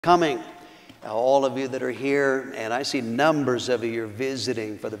Coming. All of you that are here, and I see numbers of you are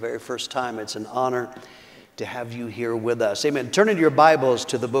visiting for the very first time. It's an honor to have you here with us. Amen. Turn into your Bibles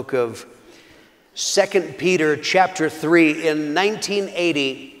to the book of 2 Peter chapter 3. In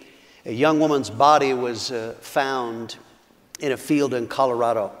 1980, a young woman's body was found in a field in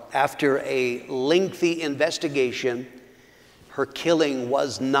Colorado. After a lengthy investigation, her killing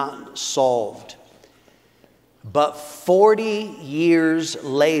was not solved. But 40 years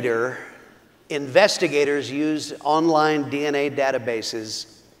later, investigators used online DNA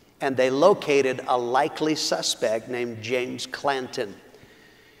databases, and they located a likely suspect named James Clanton.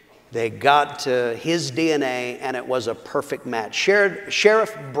 They got his DNA, and it was a perfect match.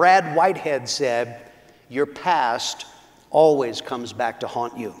 Sheriff Brad Whitehead said, "Your past always comes back to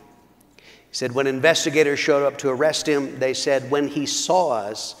haunt you." He said, when investigators showed up to arrest him, they said, when he saw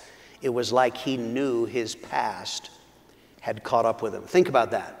us, it was like he knew his past had caught up with him. Think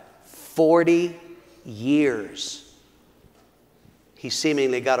about that. 40 years. He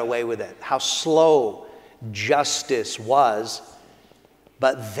seemingly got away with it. How slow justice was.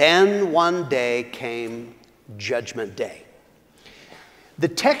 But then one day came Judgment Day. The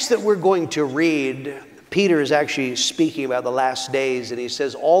text that we're going to read, Peter is actually speaking about the last days, and he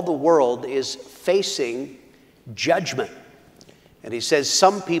says all the world is facing judgment. And he says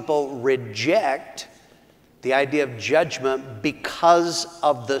some people reject the idea of judgment because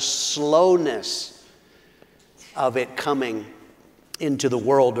of the slowness of it coming into the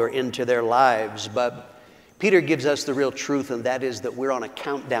world or into their lives. But Peter gives us the real truth, and that is that we're on a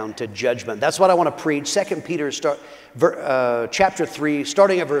countdown to judgment. That's what I want to preach. 2 Peter chapter 3,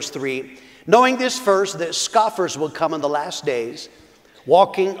 starting at verse 3. Knowing this first, that scoffers will come in the last days,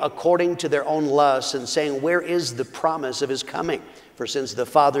 walking according to their own lusts, and saying, where is the promise of his coming? For since the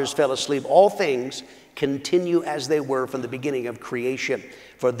fathers fell asleep, all things continue as they were from the beginning of creation.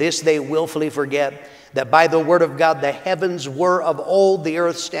 For this they willfully forget, that by the word of God the heavens were of old, the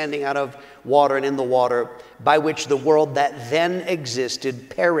earth standing out of water and in the water, by which the world that then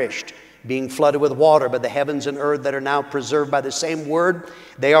existed perished, being flooded with water. But the heavens and earth that are now preserved by the same word,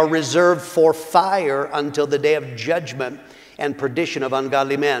 they are reserved for fire until the day of judgment and perdition of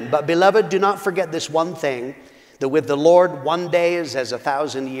ungodly men. But beloved, do not forget this one thing, that with the Lord 1 day is as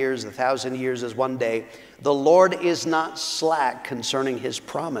 1,000 years, 1,000 years as 1 day. The Lord is not slack concerning his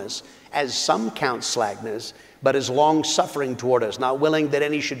promise, as some count slackness, but is long-suffering toward us, not willing that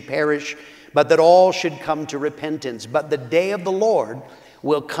any should perish, but that all should come to repentance. But the day of the Lord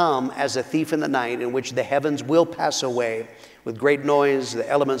will come as a thief in the night, in which the heavens will pass away with great noise, the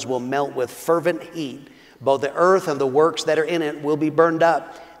elements will melt with fervent heat, both the earth and the works that are in it will be burned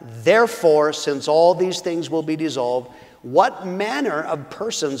up. Therefore, since all these things will be dissolved, what manner of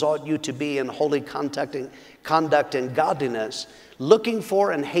persons ought you to be in holy conduct and godliness, looking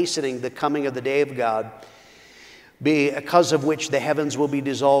for and hastening the coming of the day of God, because of which the heavens will be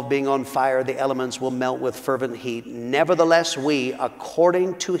dissolved, being on fire, the elements will melt with fervent heat. Nevertheless, we,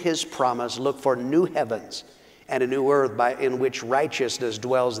 according to his promise, look for new heavens and a new earth in which righteousness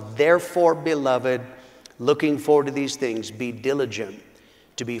dwells. Therefore, beloved, looking forward to these things, be diligent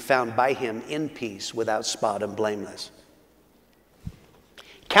to be found by him in peace, without spot and blameless.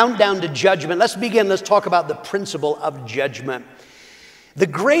 Countdown to judgment. Let's begin. Let's talk about the principle of judgment. The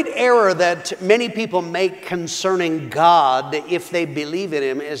great error that many people make concerning God, if they believe in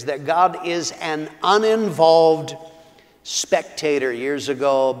him, is that God is an uninvolved spectator. Years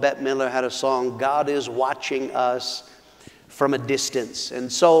ago, Bette Midler had a song, God is watching us from a distance.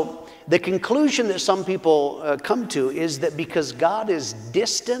 And so the conclusion that some people come to is that because God is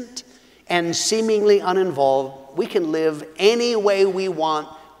distant and seemingly uninvolved, we can live any way we want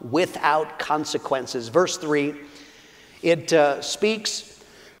without consequences. Verse 3, it speaks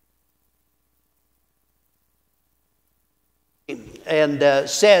and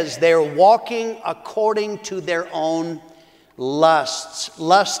says they're walking according to their own lusts.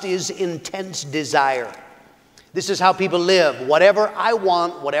 Lust is intense desire. This is how people live. Whatever I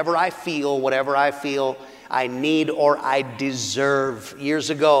want, whatever I feel I need or I deserve. Years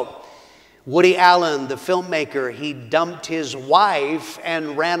ago, Woody Allen, the filmmaker, he dumped his wife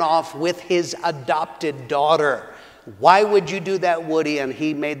and ran off with his adopted daughter. Why would you do that, Woody? And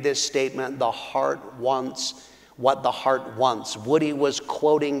he made this statement, the heart wants what the heart wants. Woody was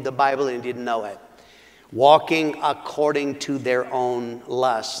quoting the Bible and didn't know it. Walking according to their own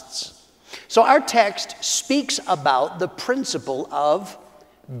lusts. So our text speaks about the principle of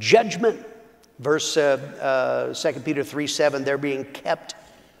judgment. Verse 2 Peter 3:7, they're being kept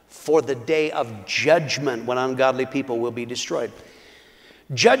for the day of judgment when ungodly people will be destroyed.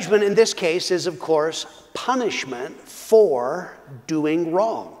 Judgment in this case is, of course, punishment for doing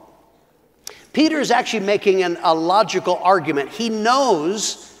wrong. Peter is actually making a logical argument. He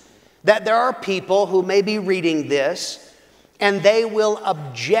knows that there are people who may be reading this and they will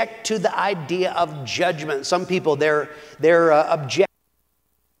object to the idea of judgment. Some people, they're objecting.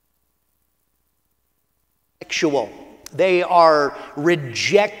 They are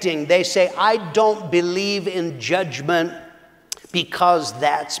rejecting. They say, I don't believe in judgment because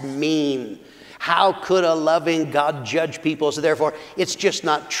that's mean. How could a loving God judge people? So therefore, it's just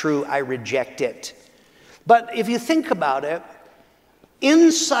not true. I reject it. But if you think about it,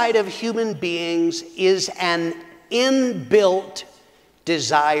 inside of human beings is an inbuilt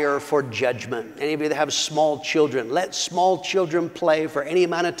desire for judgment. Any of you that have small children, let small children play for any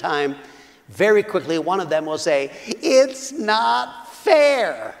amount of time. Very quickly, one of them will say, it's not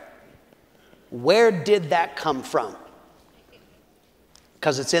fair. Where did that come from?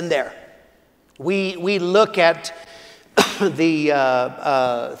 Because it's in there. We look at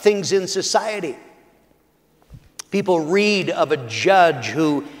the things in society. People read of a judge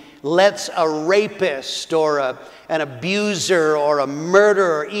who lets a rapist or an abuser or a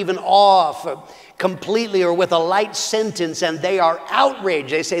murderer even off completely or with a light sentence, and they are outraged.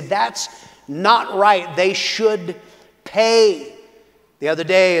 They say, that's not right. They should pay. The other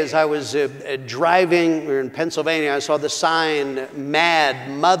day, as I was driving, we were in Pennsylvania, I saw the sign, MAD,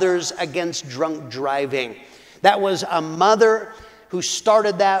 Mothers Against Drunk Driving. That was a mother who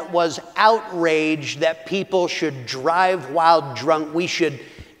started that, was outraged that people should drive while drunk. We should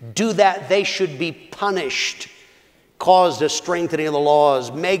do that. They should be punished. Caused a strengthening of the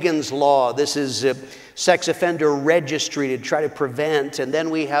laws. Megan's Law, this is sex offender registry to try to prevent. And then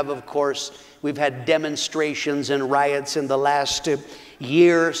we have, of course, we've had demonstrations and riots in the last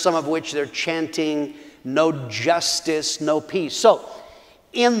year, some of which they're chanting, no justice, no peace. So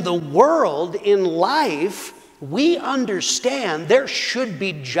in the world, in life, we understand there should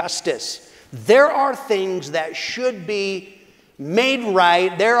be justice. There are things that should be made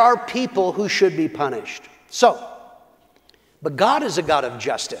right. There are people who should be punished. But God is a God of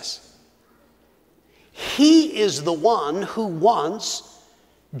justice. He is the one who wants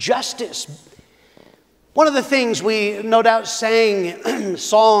justice. One of the things we no doubt sang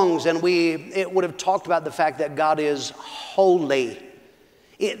songs, and it would have talked about the fact that God is holy.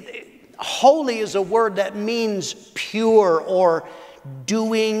 Holy is a word that means pure or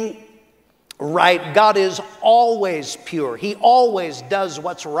doing right. God is always pure. He always does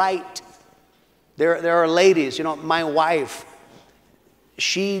what's right. There are ladies, my wife,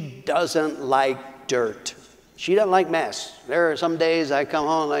 she doesn't like dirt. She doesn't like mess. There are some days I come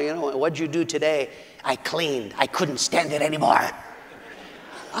home like, what'd you do today? I cleaned. I couldn't stand it anymore.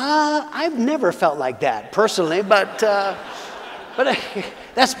 I've never felt like that personally, but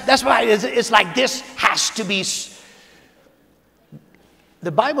that's why it's like this has to be.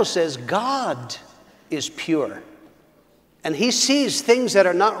 The Bible says God is pure, and He sees things that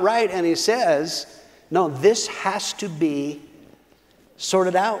are not right, and He says, no, this has to be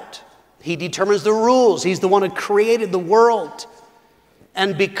sorted out. He determines the rules. He's the one who created the world.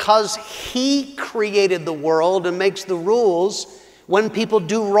 And because He created the world and makes the rules, when people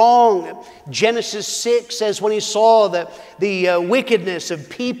do wrong, Genesis 6 says when He saw the wickedness of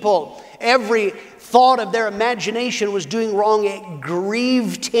people, every thought of their imagination was doing wrong, it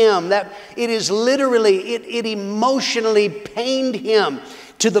grieved Him. That it is literally, it emotionally pained Him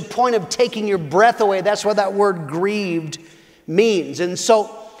to the point of taking your breath away. That's what that word grieved means. And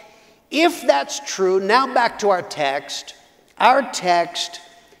so, if that's true, now back to our text. Our text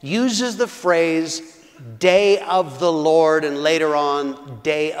uses the phrase day of the Lord and later on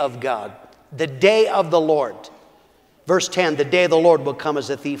day of God. The day of the Lord. Verse 10, the day of the Lord will come as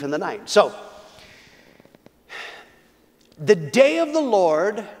a thief in the night. So, the day of the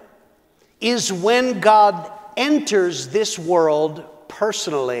Lord is when God enters this world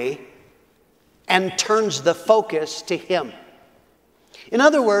personally and turns the focus to Him. In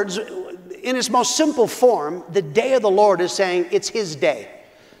other words, in its most simple form, the day of the Lord is saying it's His day.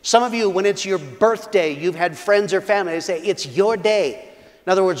 Some of you, when it's your birthday, you've had friends or family, they say it's your day.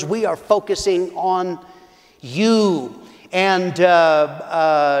 In other words, we are focusing on you. And,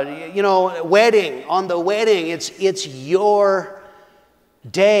 wedding, on the wedding, it's your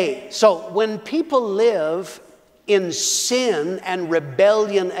day. So when people live in sin and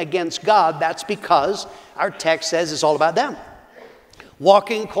rebellion against God, that's because our text says it's all about them.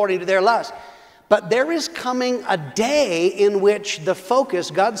 Walking according to their lust. But there is coming a day in which the focus,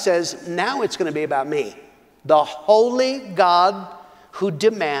 God says, now it's going to be about me. The holy God who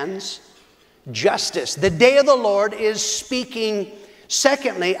demands justice. The day of the Lord is speaking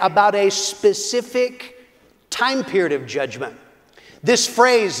Secondly, about a specific time period of judgment. This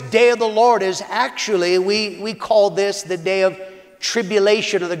phrase, day of the Lord, is actually, we call this the day of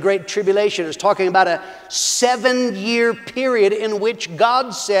tribulation or the great tribulation. It's talking about a 7-year period in which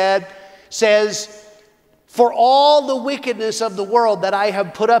God says, for all the wickedness of the world that I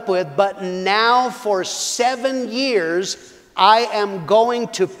have put up with, but now for 7 years, I am going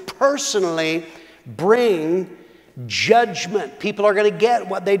to personally bring judgment. People are going to get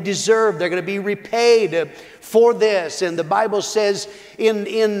what they deserve. They're going to be repaid for this. And the Bible says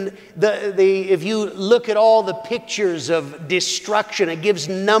if you look at all the pictures of destruction, it gives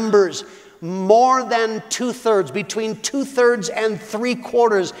numbers. More than 2/3, between 2/3 and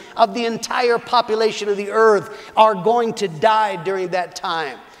 3/4 of the entire population of the earth are going to die during that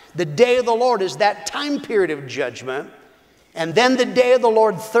time. The day of the Lord is that time period of judgment. And then the day of the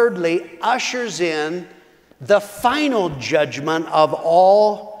Lord, thirdly, ushers in the final judgment of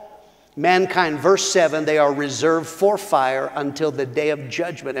all mankind. Verse 7, they are reserved for fire until the day of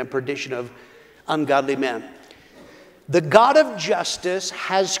judgment and perdition of ungodly men. The God of justice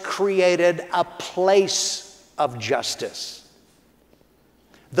has created a place of justice.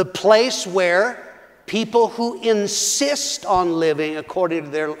 The place where people who insist on living according to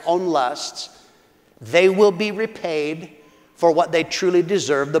their own lusts, they will be repaid for what they truly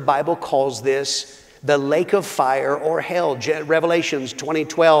deserve. The Bible calls this the lake of fire or hell. Revelations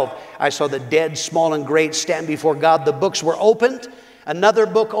 20:12, I saw the dead, small and great, stand before God. The books were opened. Another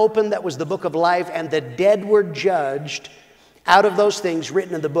book opened, that was the book of life, and the dead were judged out of those things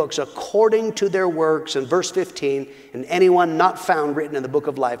written in the books according to their works. And verse 15, and anyone not found written in the book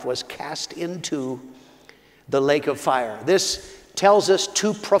of life was cast into the lake of fire. This tells us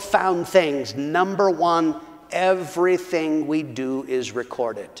two profound things. Number one, everything we do is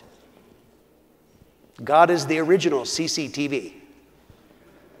recorded. God is the original CCTV.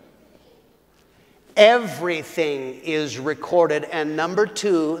 Everything is recorded. And number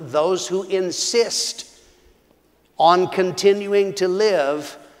two, those who insist on continuing to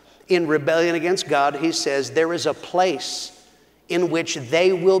live in rebellion against God, he says there is a place in which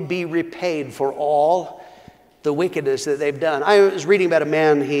they will be repaid for all the wickedness that they've done. I was reading about a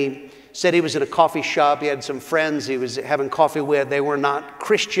man, he said he was in a coffee shop, he had some friends he was having coffee with, they were not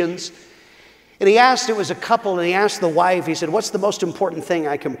Christians. And he asked, it was a couple, and he asked the wife, he said, what's the most important thing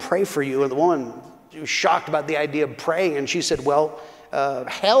I can pray for you? And the woman was shocked about the idea of praying, and she said, well,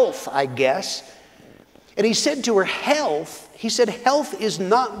 health, I guess. And he said to her, health? He said, health is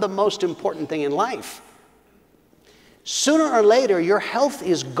not the most important thing in life. Sooner or later, your health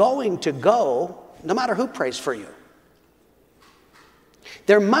is going to go, no matter who prays for you.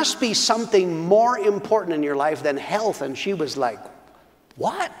 There must be something more important in your life than health. And she was like,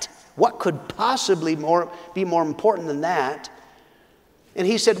 what? What could possibly be more important than that? And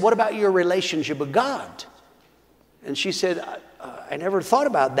he said, what about your relationship with God? And she said, I never thought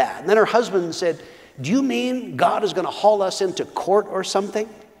about that. And then her husband said, do you mean God is going to haul us into court or something?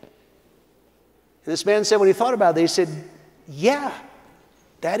 And this man said, when he thought about it, he said, yeah,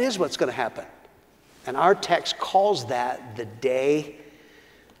 that is what's going to happen. And our text calls that the day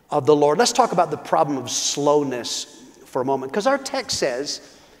of the Lord. Let's talk about the problem of slowness for a moment, because our text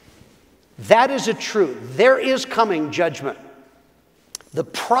says that is a truth. There is coming judgment. The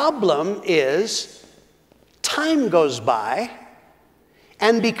problem is time goes by,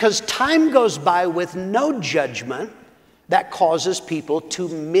 and because time goes by with no judgment, that causes people to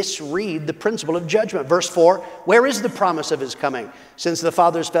misread the principle of judgment. Verse 4, where is the promise of his coming? Since the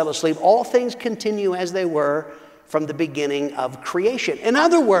fathers fell asleep, all things continue as they were from the beginning of creation. In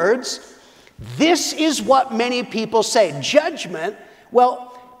other words, this is what many people say. Judgment, well,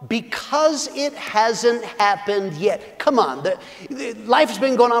 because it hasn't happened yet. Come on, life has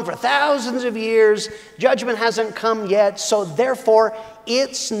been going on for thousands of years. Judgment hasn't come yet, so therefore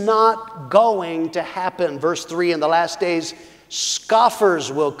it's not going to happen. Verse 3, in the last days,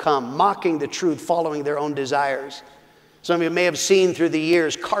 scoffers will come, mocking the truth, following their own desires. Some of you may have seen through the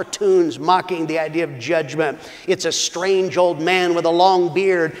years cartoons mocking the idea of judgment. It's a strange old man with a long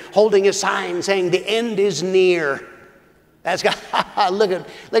beard holding a sign saying the end is near. That's got, look at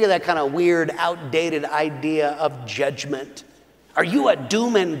that kind of weird, outdated idea of judgment. Are you a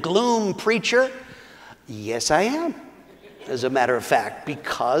doom and gloom preacher? Yes, I am, as a matter of fact,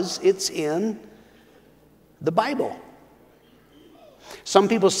 because it's in the Bible. Some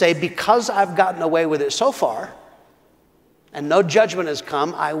people say, because I've gotten away with it so far, and no judgment has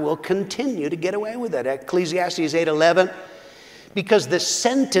come, I will continue to get away with it. Ecclesiastes 8:11, Because the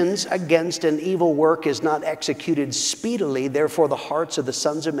sentence against an evil work is not executed speedily, therefore the hearts of the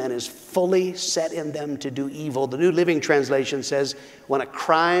sons of men is fully set in them to do evil. The New Living Translation says, when a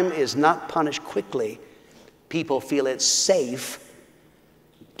crime is not punished quickly, people feel it's safe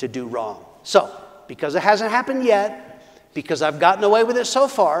to do wrong. So, because it hasn't happened yet, because I've gotten away with it so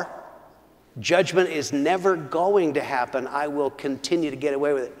far, judgment is never going to happen. I will continue to get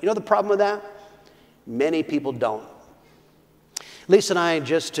away with it. You know the problem with that? Many people don't. Lisa and I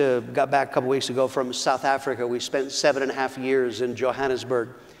just got back a couple weeks ago from South Africa. We spent 7.5 years in Johannesburg.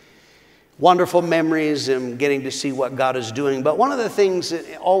 Wonderful memories and getting to see what God is doing. But one of the things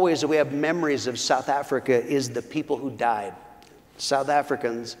that always we have memories of South Africa is the people who died. South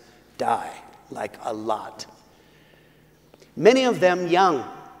Africans die, like a lot. Many of them young.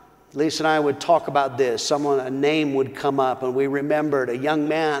 Lisa and I would talk about this. A name would come up, and we remembered a young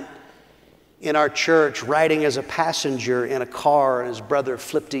man in our church riding as a passenger in a car, and his brother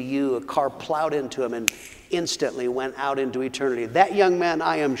flipped a U. A car plowed into him and instantly went out into eternity. That young man,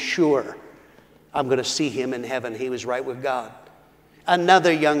 I am sure I'm going to see him in heaven. He was right with God.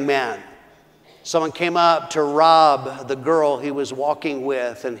 Another young man, someone came up to rob the girl he was walking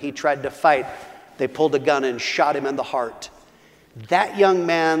with, and he tried to fight. They pulled a gun and shot him in the heart. That young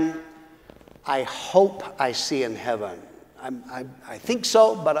man, I hope I see in heaven. I think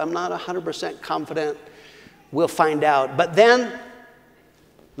so, but I'm not 100% confident. We'll find out. But then,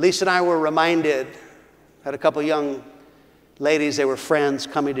 Lisa and I were reminded, had a couple young ladies, they were friends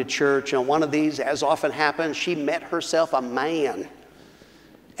coming to church, and one of these, as often happens, she met herself a man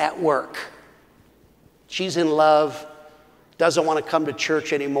at work. She's in love, doesn't want to come to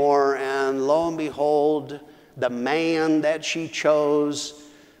church anymore, and lo and behold, the man that she chose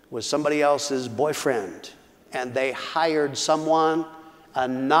was somebody else's boyfriend. And they hired someone. A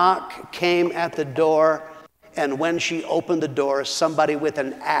knock came at the door, and when she opened the door, somebody with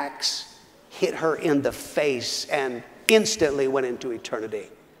an axe hit her in the face and instantly went into eternity.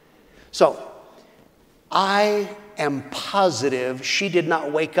 So I am positive she did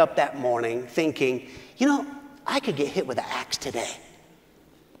not wake up that morning thinking, you know, I could get hit with an axe today.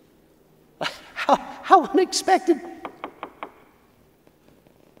 How unexpected.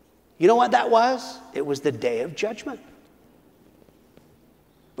 You know what that was? It was the day of judgment.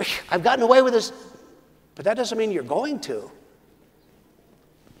 I've gotten away with this, but that doesn't mean you're going to.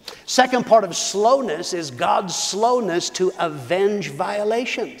 Second part of slowness is God's slowness to avenge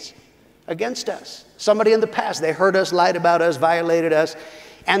violations against us. Somebody in the past, they hurt us, lied about us, violated us,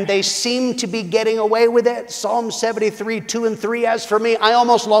 and they seem to be getting away with it. Psalm 73, 2 and 3, as for me, I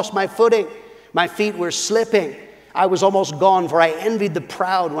almost lost my footing. My feet were slipping. I was almost gone, for I envied the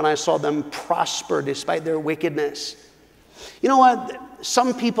proud when I saw them prosper despite their wickedness. You know what?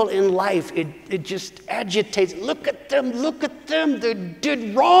 Some people in life, it just agitates. Look at them, they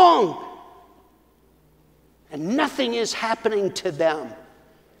did wrong. And nothing is happening to them.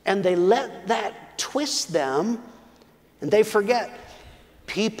 And they let that twist them, and they forget.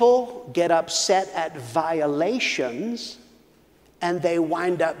 People get upset at violations, and they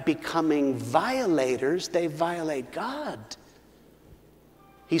wind up becoming violators. They violate God.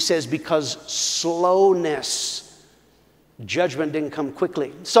 He says, because slowness, judgment didn't come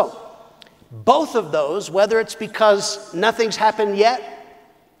quickly. So, both of those, whether it's because nothing's happened yet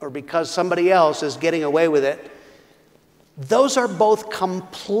or because somebody else is getting away with it, those are both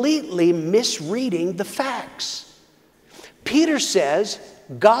completely misreading the facts. Peter says,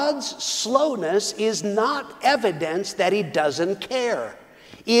 God's slowness is not evidence that he doesn't care.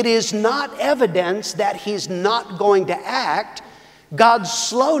 It is not evidence that he's not going to act. God's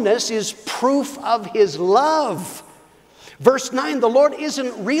slowness is proof of his love. Verse 9, the Lord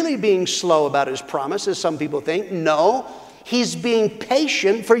isn't really being slow about his promise, as some people think. No, he's being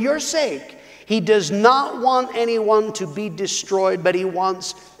patient for your sake. He does not want anyone to be destroyed, but he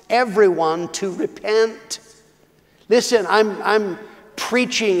wants everyone to repent. Listen, I'm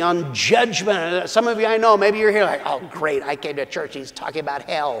preaching on judgment. Some of you I know, maybe you're here like, oh great, I came to church, he's talking about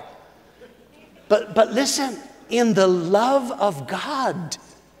hell. But listen, in the love of God,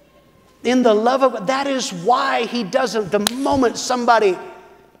 that is why he doesn't, the moment somebody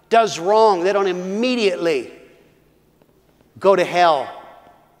does wrong, they don't immediately go to hell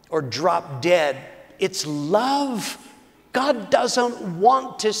or drop dead. It's love. God doesn't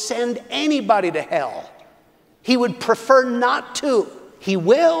want to send anybody to hell. He would prefer not to. He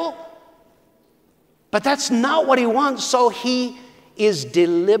will, but that's not what he wants. So he is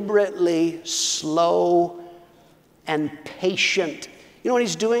deliberately slow and patient. You know what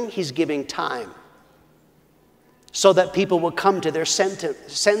he's doing? He's giving time so that people will come to their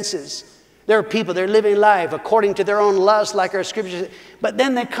senses. There are people, they're living life according to their own lust, like our scriptures. But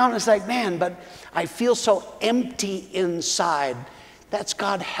then they come and it's like, man, but I feel so empty inside. That's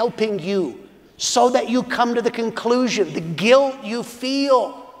God helping you so that you come to the conclusion, the guilt you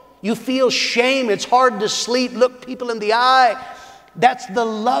feel. You feel shame. It's hard to sleep. Look people in the eye. That's the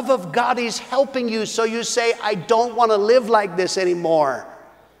love of God. He's helping you. So you say, I don't want to live like this anymore.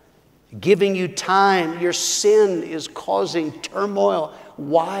 Giving you time. Your sin is causing turmoil.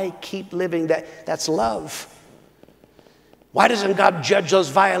 Why keep living that? That's love. Why doesn't God judge those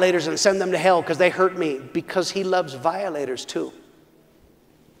violators and send them to hell because they hurt me? Because he loves violators too.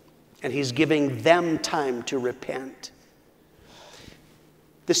 And he's giving them time to repent.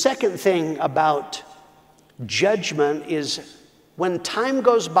 The second thing about judgment is when time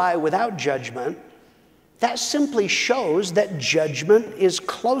goes by without judgment, that simply shows that judgment is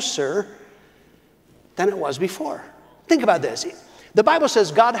closer than it was before. Think about this. The Bible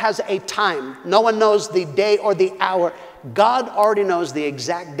says God has a time. No one knows the day or the hour. God already knows the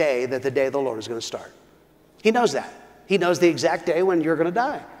exact day that the day of the Lord is going to start. He knows that. He knows the exact day when you're going to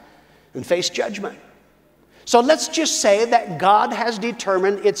die and face judgment. So let's just say that God has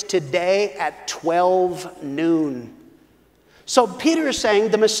determined it's today at 12 noon. So Peter is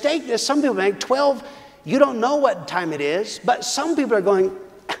saying the mistake that some people make, 12, you don't know what time it is, but some people are going,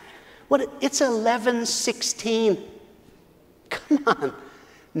 what? It's 11:16. Come on.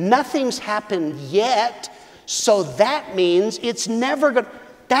 Nothing's happened yet, so that means it's never going to.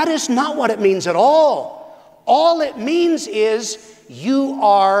 That is not what it means at all. All it means is you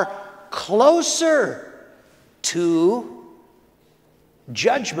are closer to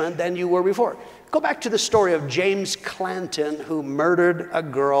judgment than you were before. Go back to the story of James Clanton, who murdered a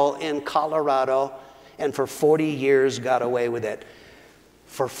girl in Colorado and for 40 years got away with it.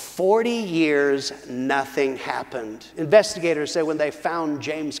 For 40 years, nothing happened. Investigators said when they found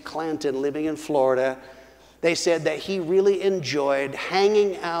James Clanton living in Florida, they said that he really enjoyed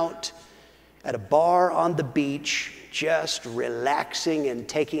hanging out at a bar on the beach, just relaxing and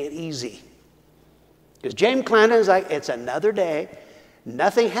taking it easy. Because James Clanton is like, it's another day.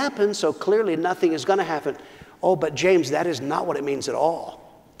 Nothing happened, so clearly nothing is going to happen. Oh, but James, that is not what it means at all.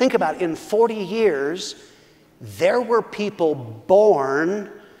 Think about it. In 40 years, there were people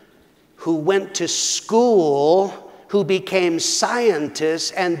born who went to school, who became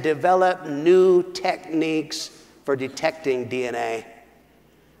scientists and developed new techniques for detecting DNA.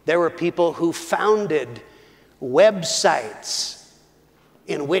 There were people who founded websites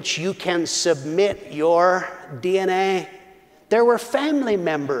in which you can submit your DNA. There were family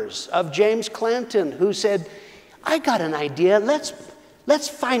members of James Clanton who said, I got an idea, let's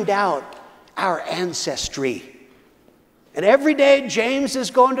find out our ancestry. And every day James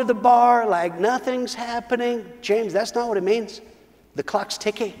is going to the bar like nothing's happening. James, that's not what it means. The clock's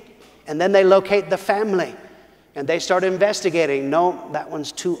ticking. And then they locate the family and they start investigating. No, that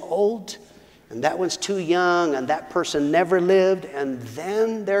one's too old. And that one's too young, and that person never lived. And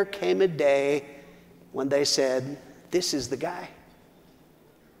then there came a day when they said, this is the guy.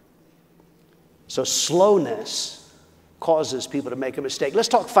 So slowness causes people to make a mistake. Let's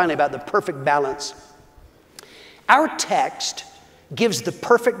talk finally about the perfect balance. Our text gives the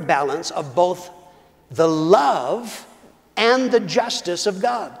perfect balance of both the love and the justice of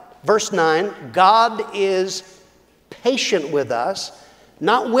God. Verse 9, God is patient with us,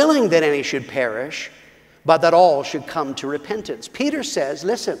 not willing that any should perish, but that all should come to repentance. Peter says,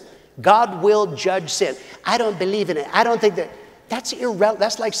 listen, God will judge sin. I don't believe in it. I don't think that. That's irrelevant.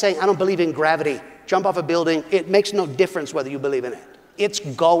 That's like saying, I don't believe in gravity. Jump off a building. It makes no difference whether you believe in it. It's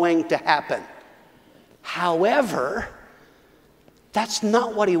going to happen. However, that's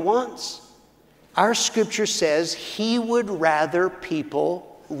not what he wants. Our scripture says he would rather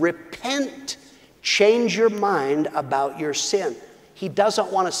people repent, change your mind about your sin. He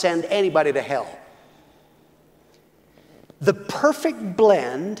doesn't want to send anybody to hell. The perfect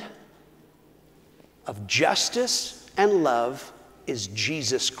blend of justice and love is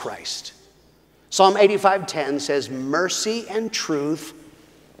Jesus Christ. Psalm 85:10 says, mercy and truth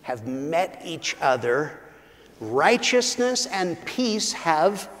have met each other. Righteousness and peace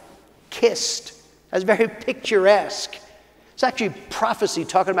have kissed. That's very picturesque. It's actually prophecy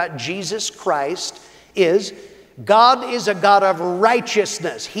talking about Jesus Christ is God is a God of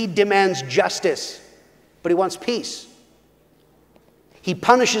righteousness. He demands justice, but he wants peace. He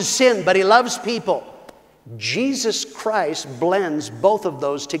punishes sin, but he loves people. Jesus Christ blends both of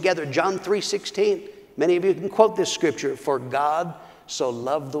those together. John 3:16. Many of you can quote this scripture. For God so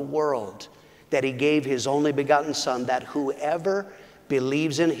loved the world that he gave his only begotten Son, that whoever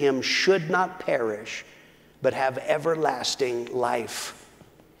believes in him should not perish, but have everlasting life.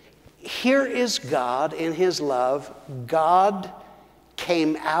 Here is God in his love. God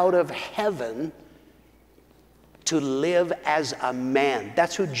came out of heaven to live as a man.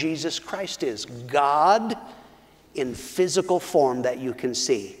 That's who Jesus Christ is. God in physical form that you can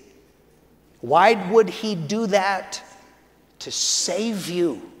see. Why would he do that? To save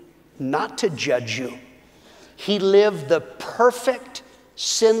you, not to judge you. He lived the perfect,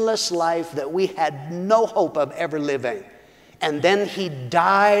 sinless life that we had no hope of ever living. And then he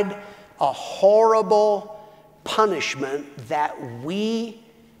died a horrible punishment that we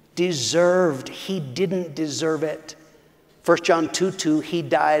deserved. He didn't deserve it. 1 John 2:2, he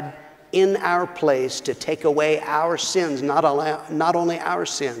died in our place to take away our sins, not only our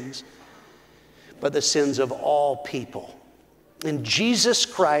sins, but the sins of all people. In Jesus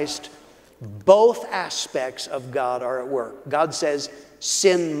Christ, both aspects of God are at work. God says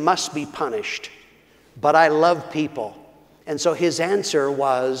sin must be punished, but I love people. And so his answer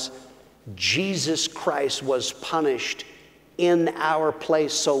was Jesus Christ was punished in our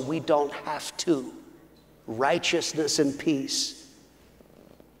place so we don't have to. Righteousness and peace.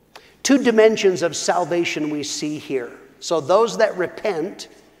 Two dimensions of salvation we see here. So those that repent,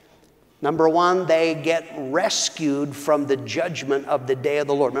 number one, they get rescued from the judgment of the day of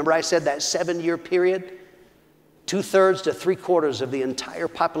the Lord. Remember I said that 7-year period? 2/3 to 3/4 of the entire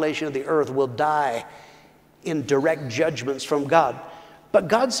population of the earth will die in direct judgments from God. But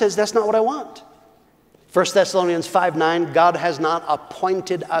God says that's not what I want. 1 Thessalonians 5:9, God has not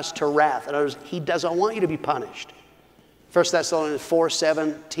appointed us to wrath. In other words, he doesn't want you to be punished. 1 Thessalonians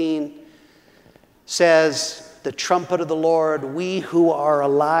 4:17 says, the trumpet of the Lord, we who are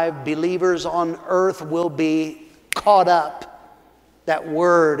alive, believers on earth, will be caught up. That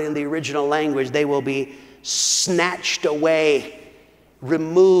word in the original language, they will be snatched away,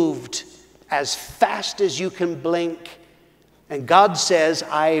 removed as fast as you can blink. And God says,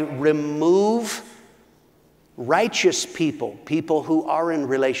 I remove righteous people, people who are in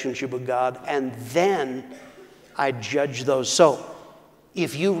relationship with God, and then I judge those. So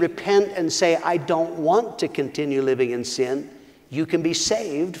if you repent and say, I don't want to continue living in sin, you can be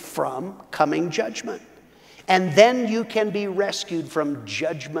saved from coming judgment. And then you can be rescued from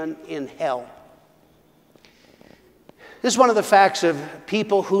judgment in hell. This is one of the facts of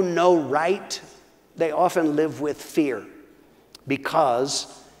people who know right. They often live with fear because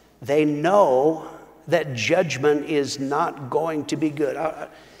they know that judgment is not going to be good.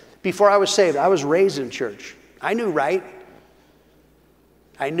 Before I was saved, I was raised in church. I knew right.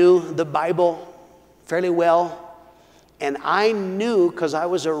 I knew the Bible fairly well. And I knew, because I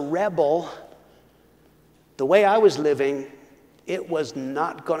was a rebel, the way I was living, it was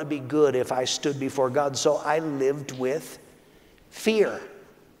not going to be good if I stood before God. So I lived with fear.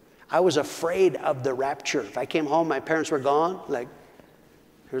 I was afraid of the rapture. If I came home, my parents were gone, like,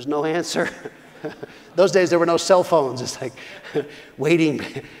 there's no answer. Those days, there were no cell phones. It's like waiting.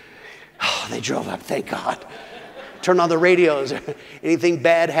 Oh, they drove up, thank God. Turn on the radios. Anything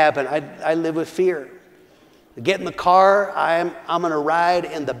bad happened, I live with fear. Get in the car, I'm going to ride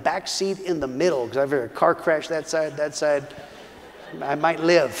in the back seat in the middle, because I've had a car crash that side. I might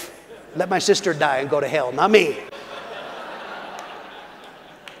live. Let my sister die and go to hell, not me.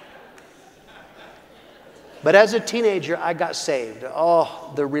 But as a teenager, I got saved.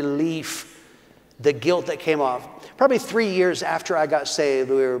 Oh, the relief, the guilt that came off. Probably 3 years after I got saved,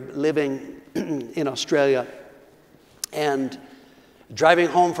 we were living in Australia and driving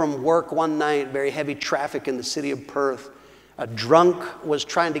home from work one night, very heavy traffic in the city of Perth. A drunk was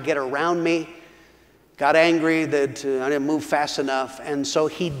trying to get around me, got angry that I didn't move fast enough, and so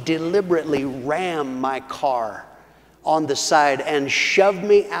he deliberately rammed my car on the side and shoved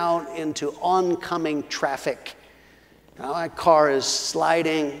me out into oncoming traffic. Now my car is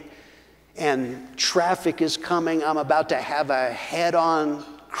sliding and traffic is coming. I'm about to have a head-on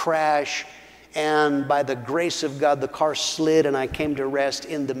crash, and by the grace of God, the car slid and I came to rest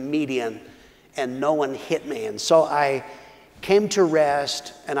in the median and no one hit me. And so I came to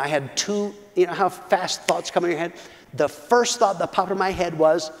rest, and I had two, you know how fast thoughts come in your head? The first thought that popped in my head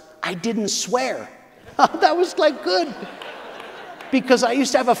was, I didn't swear. That was like good. Because I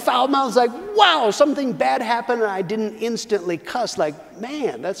used to have a foul mouth. It's like, wow, something bad happened and I didn't instantly cuss. Like,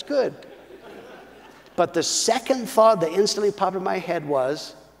 man, that's good. But the second thought that instantly popped in my head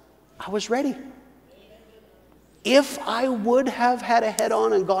was, I was ready. If I would have had a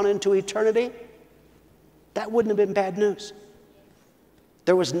head-on and gone into eternity, that wouldn't have been bad news.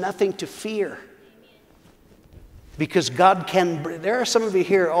 There was nothing to fear. Because God can, there are some of you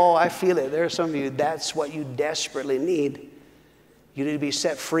here, oh, I feel it. There are some of you, that's what you desperately need. You need to be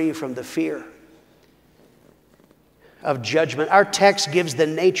set free from the fear. of judgment. Our text gives the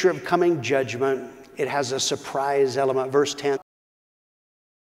nature of coming judgment. It has a surprise element. Verse 10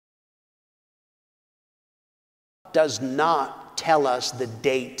 does not tell us the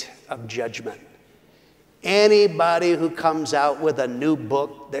date of judgment. Anybody who comes out with a new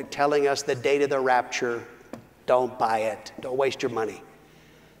book that's telling us the date of the rapture, don't buy it. Don't waste your money.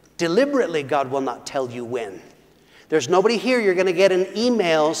 Deliberately, God will not tell you when. There's nobody here you're going to get an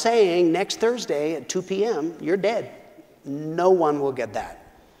email saying next Thursday at 2 p.m. you're dead. No one will get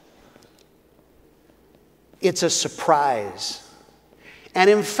that. It's a surprise. And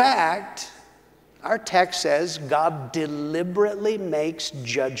in fact, our text says God deliberately makes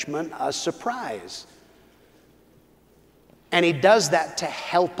judgment a surprise. And he does that to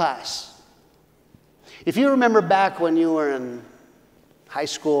help us. If you remember back when you were in high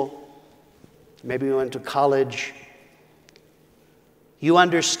school, maybe you went to college, you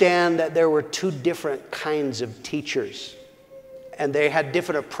understand that there were two different kinds of teachers. And they had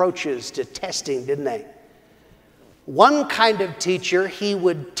different approaches to testing, didn't they? One kind of teacher, he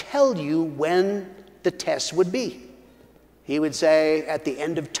would tell you when the test would be. He would say at the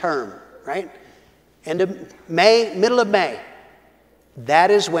end of term, right? End of May, middle of May.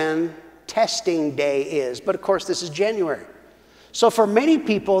 That is when testing day is. But of course, this is January. So for many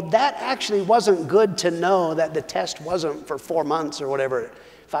people, that actually wasn't good to know that the test wasn't for 4 months or whatever,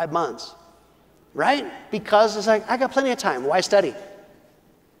 5 months, right? Because it's like, I got plenty of time. Why study?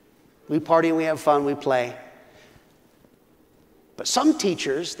 We party and we have fun, we play. But some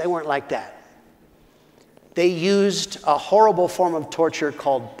teachers, they weren't like that. They used a horrible form of torture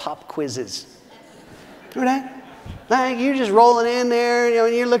called pop quizzes. Remember that? Like you're just rolling in there, you know,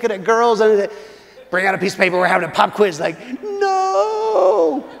 and you're looking at girls and they bring out a piece of paper, we're having a pop quiz. Like,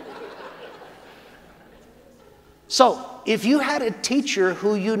 no! So, if you had a teacher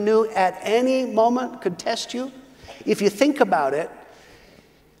who you knew at any moment could test you, if you think about it,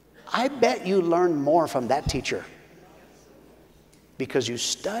 I bet you learned more from that teacher because you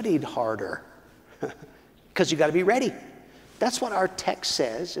studied harder, because you got to be ready. That's what our text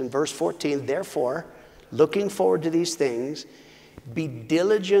says in verse 14. Therefore, looking forward to these things, be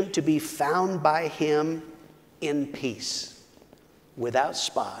diligent to be found by him in peace, without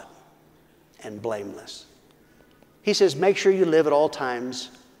spot and blameless. He says, make sure you live at all times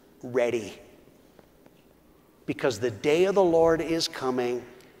ready, because the day of the Lord is coming.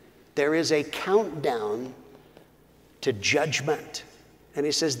 There is a countdown to judgment. And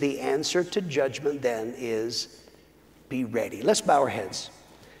he says the answer to judgment then is be ready. Let's bow our heads.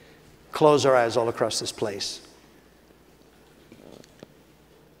 Close our eyes all across this place.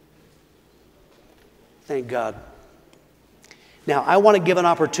 Thank God. Now, I want to give an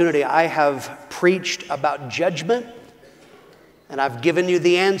opportunity. I have preached about judgment, and I've given you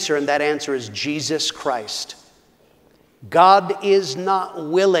the answer, and that answer is Jesus Christ. God is not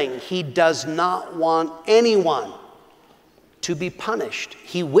willing. He does not want anyone to be punished.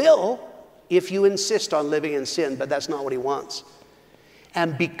 He will if you insist on living in sin, but that's not what he wants.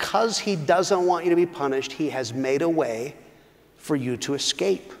 And because he doesn't want you to be punished, he has made a way for you to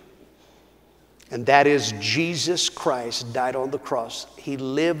escape. And that is Jesus Christ died on the cross. He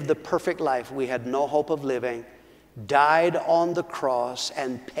lived the perfect life we had no hope of living, died on the cross,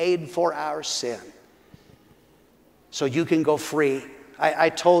 and paid for our sin. So you can go free. I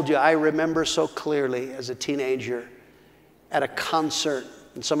told you, I remember so clearly as a teenager at a concert,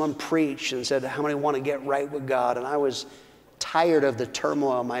 and someone preached and said, how many want to get right with God? And I was tired of the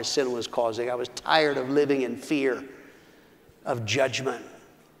turmoil my sin was causing. I was tired of living in fear of judgment.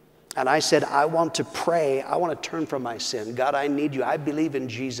 And I said, I want to pray. I want to turn from my sin. God, I need you. I believe in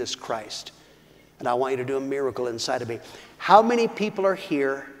Jesus Christ. And I want you to do a miracle inside of me. How many people are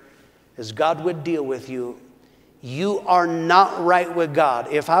here, as God would deal with you, you are not right with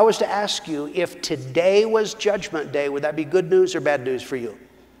God? If I was to ask you, if today was Judgment Day, would that be good news or bad news for you?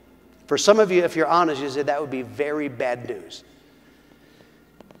 For some of you, if you're honest, you said that would be very bad news.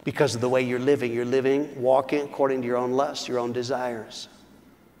 Because of the way you're living, walking according to your own lusts, your own desires.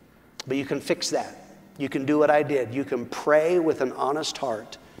 But you can fix that. You can do what I did. You can pray with an honest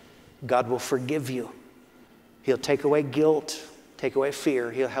heart. God will forgive you. He'll take away guilt, take away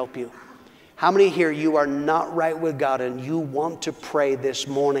fear. He'll help you. How many here, you are not right with God and you want to pray this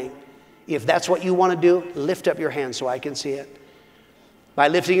morning? If that's what you want to do, lift up your hand so I can see it. By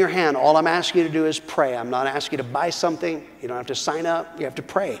lifting your hand, all I'm asking you to do is pray. I'm not asking you to buy something. You don't have to sign up. You have to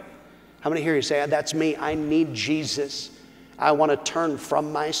pray. How many here you say, that's me. I need Jesus. I want to turn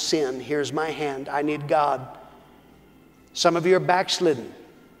from my sin. Here's my hand. I need God. Some of you are backslidden.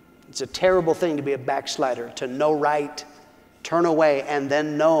 It's a terrible thing to be a backslider, to know right, turn away, and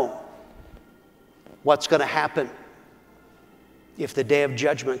then know what's going to happen. If the day of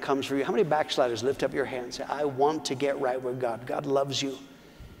judgment comes for you, how many backsliders lift up your hand and say, I want to get right with God. God loves you.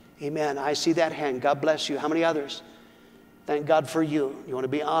 Amen. I see that hand. God bless you. How many others? Thank God for you. You want to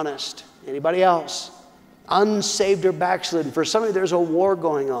be honest. Anybody else? Unsaved or backslidden. For some of you, there's a war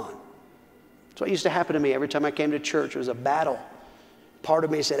going on. That's what used to happen to me every time I came to church. It was a battle. Part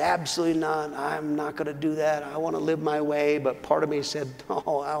of me said, absolutely not. I'm not going to do that. I want to live my way. But part of me said,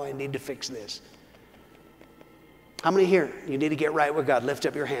 oh, I need to fix this. How many here? You need to get right with God. Lift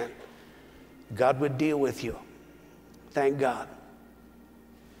up your hand. God would deal with you. Thank God.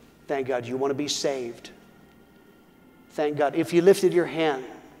 Thank God. You want to be saved. Thank God. If you lifted your hand,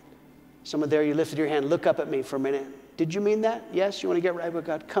 someone there, you lifted your hand, look up at me for a minute. Did you mean that? Yes? You want to get right with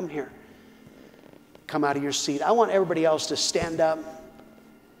God? Come here. Come out of your seat. I want everybody else to stand up.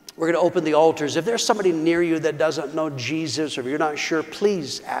 We're going to open the altars. If there's somebody near you that doesn't know Jesus, or if you're not sure,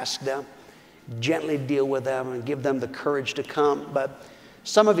 please ask them. Gently deal with them and give them the courage to come. But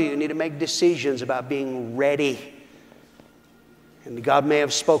some of you need to make decisions about being ready. And God may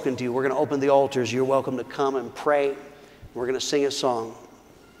have spoken to you. We're going to open the altars. You're welcome to come and pray. We're going to sing a song.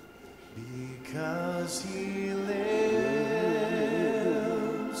 Because He lives,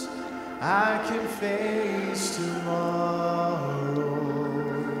 I can face tomorrow.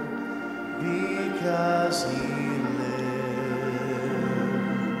 Because He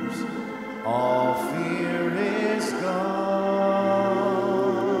lives, all fear is gone.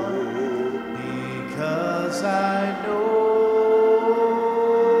 Because I know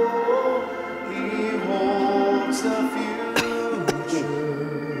He holds the future,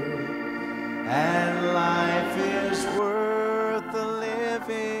 and life is worth the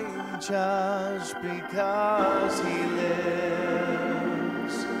living just because He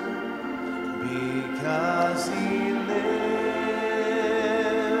lives. Because He lives,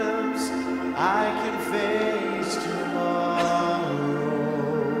 I can face tomorrow.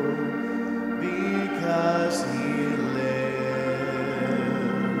 Because He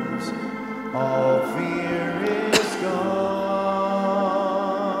lives, all fear is gone.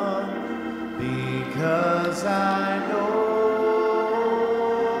 Because I know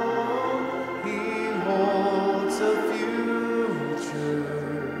He holds the future,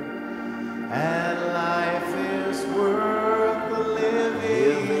 and life is worth the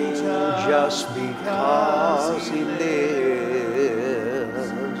living just because He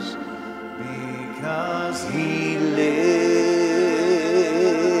lives. Because He lives,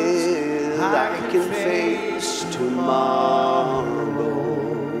 I can face tomorrow.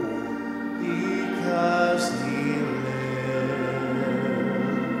 Because He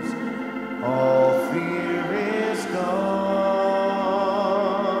lives, all fear is gone.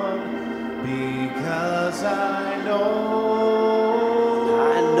 Because I know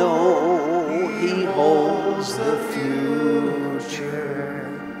He holds the future,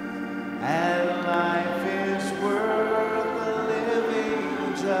 and life is worth the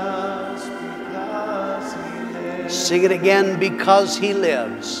living just because He lives. Sing it again. Because He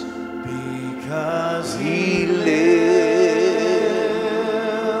lives. Because He lives,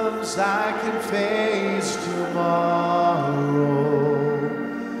 I can face tomorrow.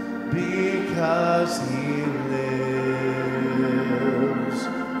 Because He lives,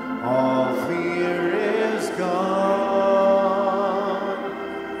 all fear is gone.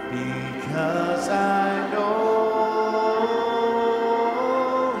 Because I know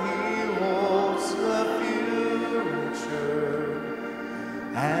He holds the future,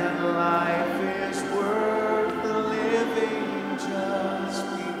 and life is worth the living just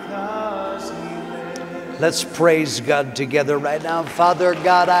because He lives. Let's praise God together right now. Father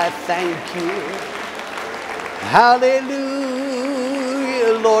God, I thank you. Hallelujah.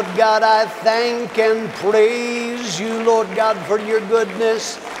 Lord God, I thank and praise you, Lord God, for your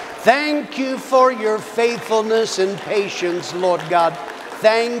goodness. Thank you for your faithfulness and patience, Lord God.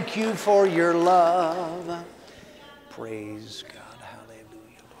 Thank you for your love. Praise God.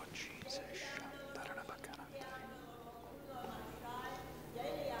 Hallelujah, Lord Jesus.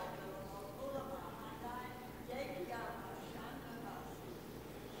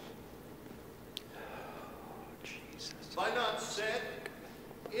 Have I not said,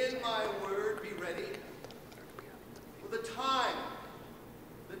 in my word be ready? For the time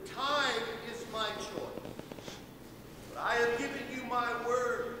is my choice. But I have given you my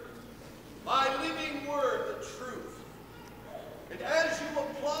word, my living word, the truth.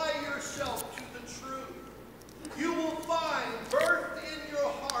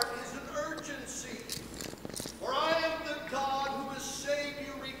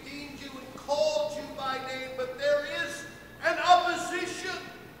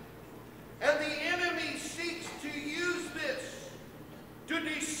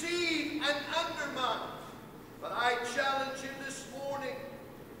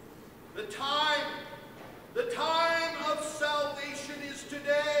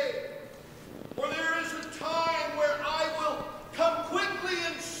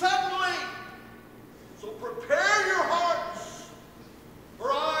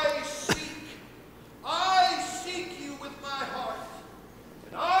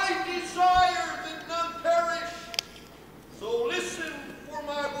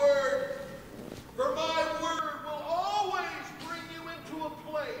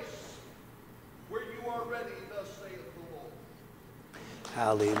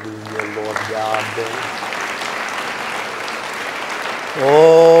 Hallelujah, Lord God.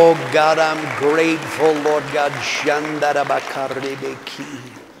 Oh, God, I'm grateful, Lord God.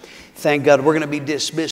 Thank God. We're going to be dismissed.